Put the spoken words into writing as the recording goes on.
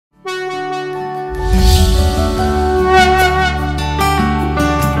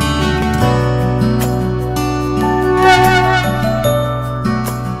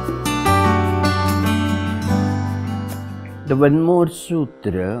one more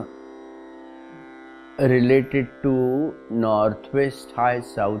sutra related to northwest high,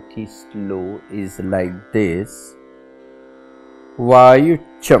 southeast low is like this.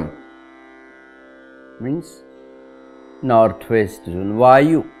 Vayucham means northwest zone.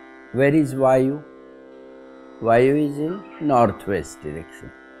 Vayu, where is Vayu? Vayu is in northwest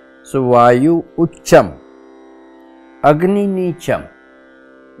direction. So Vayu Ucham. Agni Nicham.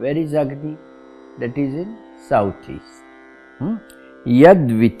 Where is Agni? That is in southeast. Yad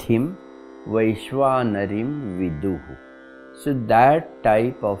Vithim Vaishwanarim Viduhu. So that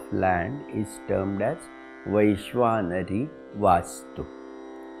type of land is termed as Vaishwanari Vaastu.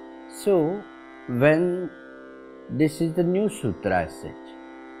 So when this is the new sutra as such,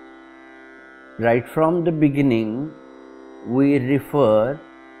 right from the beginning we refer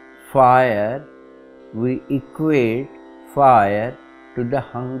fire, we equate fire to the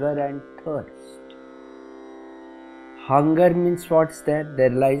hunger and thirst. Hunger means what's that? There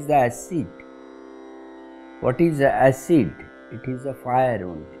lies the acid. What is the acid? It is a fire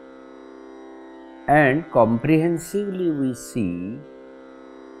only. And comprehensively we see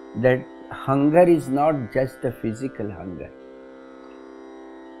that hunger is not just a physical hunger.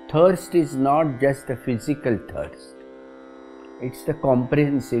 Thirst is not just a physical thirst. It's the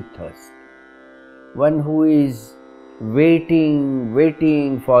comprehensive thirst. One who is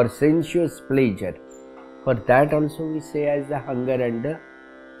waiting for sensuous pleasure, for that also we say as the hunger and the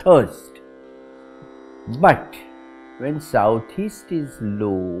thirst. But when southeast is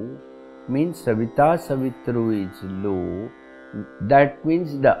low, means Savita Savitru is low, that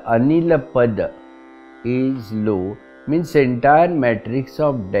means the Anila Pada is low, means entire matrix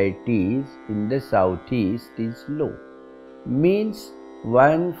of deities in the southeast is low. Means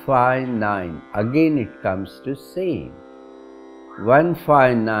 159, again it comes to same.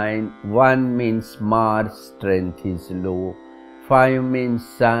 159, 1 means Mars, strength is low. 5 means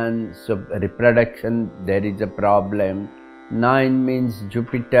Sun, so reproduction there is a problem. 9 means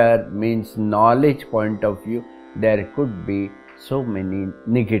Jupiter, means knowledge point of view, there could be so many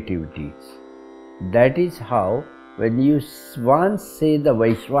negativities. That is how when you once say the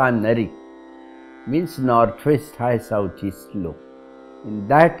Vaishwanari, means northwest high, southeast low. In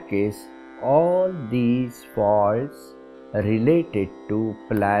that case, all these faults related to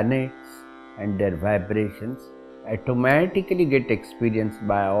planets and their vibrations automatically get experienced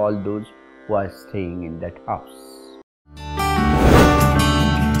by all those who are staying in that house.